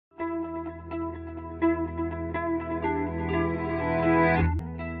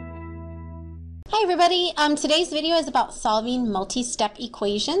Hi everybody, today's video is about solving multi-step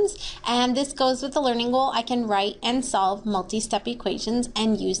equations, and this goes with the learning goal. I can write and solve multi-step equations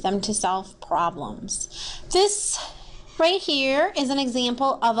and use them to solve problems. This right here is an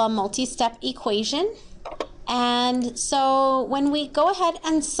example of a multi-step equation, and so when we go ahead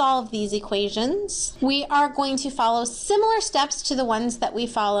and solve these equations, we are going to follow similar steps to the ones that we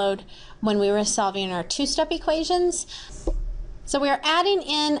followed when we were solving our two-step equations. So we are adding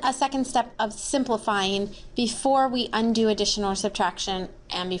in a second step of simplifying before we undo addition or subtraction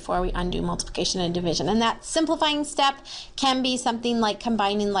and before we undo multiplication and division. And that simplifying step can be something like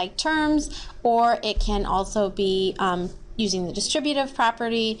combining like terms, or it can also be using the distributive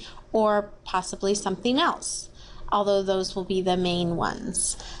property, or possibly something else, although those will be the main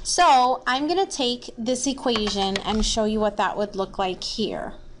ones. So I'm going to take this equation and show you what that would look like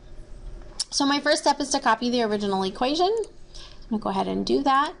here. So my first step is to copy the original equation. I'm going to go ahead and do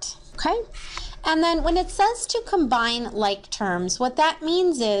that. Okay. And then when it says to combine like terms, what that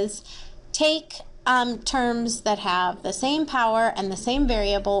means is take terms that have the same power and the same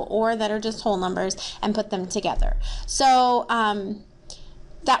variable, or that are just whole numbers, and put them together. So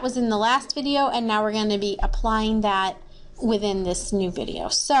that was in the last video, and now we're going to be applying that within this new video.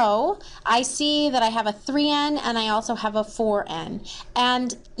 So I see that I have a 3n and I also have a 4n,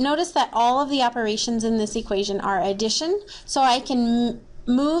 and notice that all of the operations in this equation are addition, so I can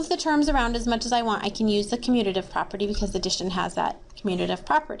move the terms around as much as I want. I can use the commutative property because addition has that commutative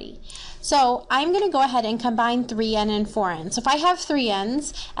property. So I'm going to go ahead and combine 3n and 4n. So if I have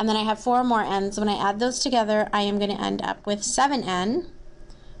 3n's and then I have 4 more n's, when I add those together I am going to end up with 7n,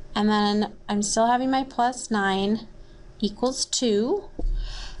 and then I'm still having my plus 9 equals 2.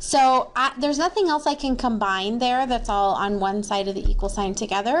 So there's nothing else I can combine there. That's all on one side of the equal sign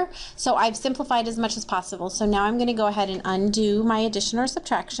together. So I've simplified as much as possible. So now I'm going to go ahead and undo my addition or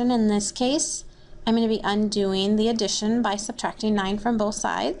subtraction. In this case, I'm going to be undoing the addition by subtracting 9 from both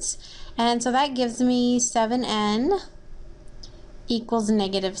sides. And so that gives me 7n equals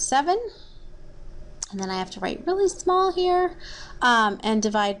negative 7. And then I have to write really small here and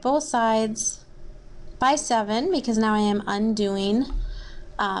divide both sides by 7, because now I am undoing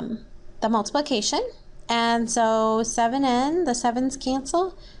the multiplication. And so 7n, the 7's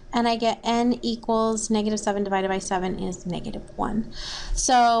cancel, and I get n equals negative 7 divided by 7 is negative 1.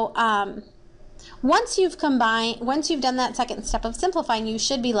 So once you've done that second step of simplifying, you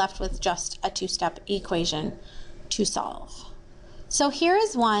should be left with just a two-step equation to solve. So here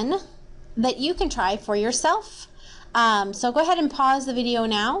is one that you can try for yourself. So go ahead and pause the video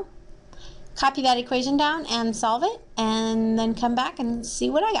now, copy that equation down and solve it, and then come back and see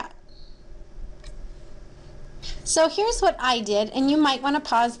what I got. So here's what I did, and you might want to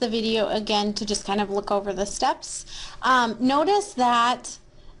pause the video again to just kind of look over the steps. Notice that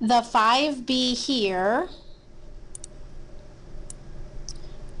the 5b here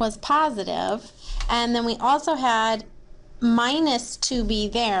was positive, and then we also had minus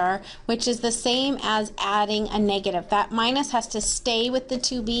 2b there, which is the same as adding a negative. That minus has to stay with the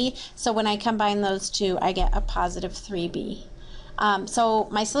 2b, so when I combine those two I get a positive 3b. So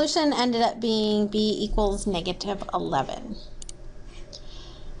my solution ended up being b equals negative 11.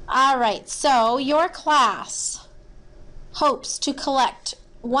 Alright, so your class hopes to collect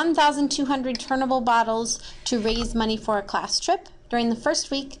 1,200 turnable bottles to raise money for a class trip. During the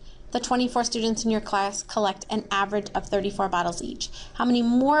first week, the 24 students in your class collect an average of 34 bottles each. How many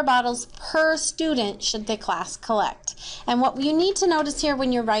more bottles per student should the class collect? And what you need to notice here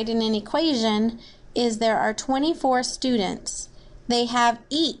when you're writing an equation is there are 24 students. They have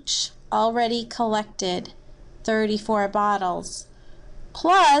each already collected 34 bottles.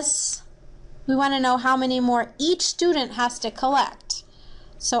 Plus, we want to know how many more each student has to collect.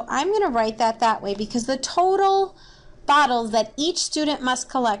 So I'm going to write that way, because the total bottles that each student must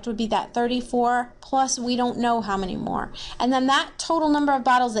collect would be that 34, plus we don't know how many more. And then that total number of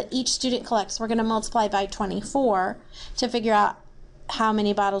bottles that each student collects, we're going to multiply by 24 to figure out how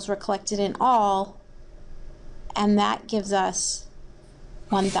many bottles were collected in all, and that gives us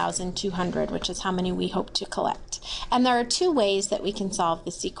 1,200, which is how many we hope to collect. And there are two ways that we can solve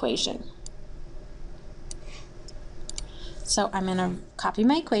this equation. So I'm going to copy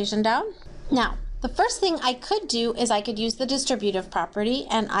my equation down. Now, the first thing I could do is I could use the distributive property,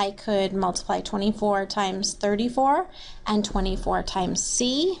 and I could multiply 24 times 34 and 24 times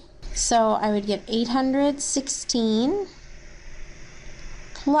c. So I would get 816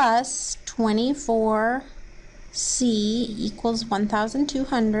 plus 24c equals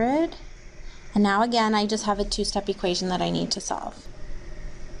 1,200. And now again, I just have a two-step equation that I need to solve.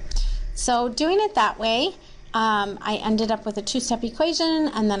 So doing it that way, I ended up with a two-step equation,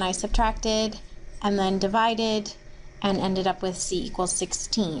 and then I subtracted and then divided and ended up with c equals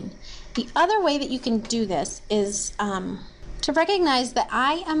 16. The other way that you can do this is to recognize that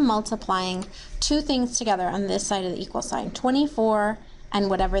I am multiplying two things together on this side of the equal sign, 24 and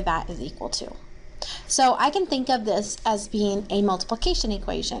whatever that is equal to. So I can think of this as being a multiplication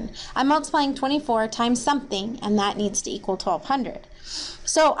equation. I'm multiplying 24 times something, and that needs to equal 1200.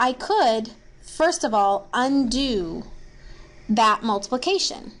 So I could, first of all, undo that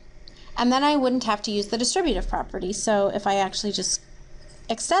multiplication, and then I wouldn't have to use the distributive property. So if I actually just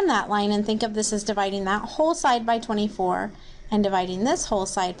extend that line and think of this as dividing that whole side by 24 and dividing this whole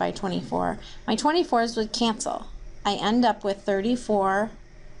side by 24, my 24s would cancel. I end up with 34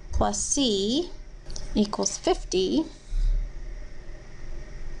 plus c equals 50,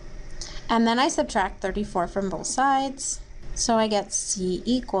 and then I subtract 34 from both sides, so I get c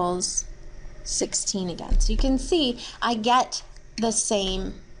equals 16 again. So you can see I get the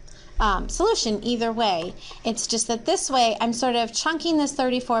same solution either way. It's just that this way I'm sort of chunking this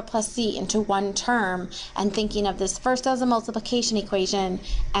 34 plus c into one term and thinking of this first as a multiplication equation,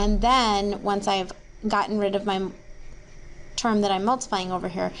 and then once I've gotten rid of my term that I'm multiplying over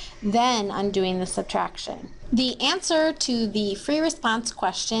here, then undoing the subtraction. The answer to the free response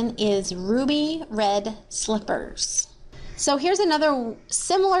question is ruby red slippers. So here's another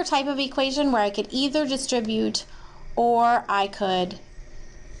similar type of equation where I could either distribute or I could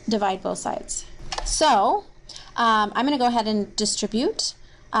divide both sides. So I'm going to go ahead and distribute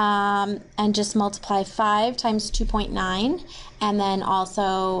and just multiply 5 times 2.9 and then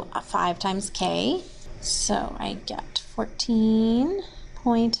also 5 times k. So I get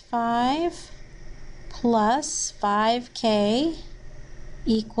 14.5 plus 5k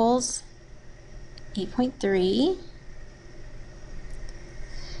equals 8.3.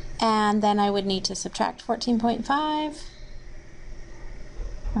 And then I would need to subtract 14.5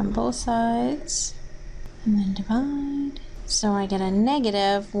 from both sides and then divide. So I get a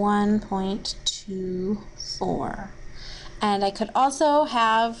negative 1.24. And I could also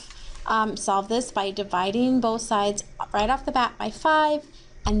have solve this by dividing both sides right off the bat by 5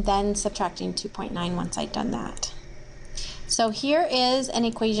 and then subtracting 2.9 once I've done that. So here is an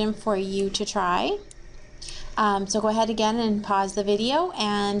equation for you to try. So go ahead again and pause the video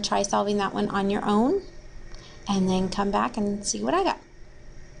and try solving that one on your own, and then come back and see what I got.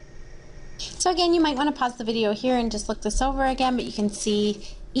 So again, you might want to pause the video here and just look this over again, but you can see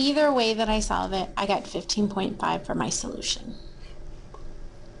either way that I solve it, I got 15.5 for my solution.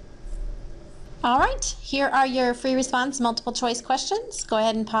 All right, here are your free response multiple choice questions. Go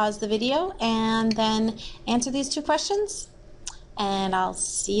ahead and pause the video and then answer these two questions, and I'll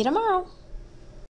see you tomorrow.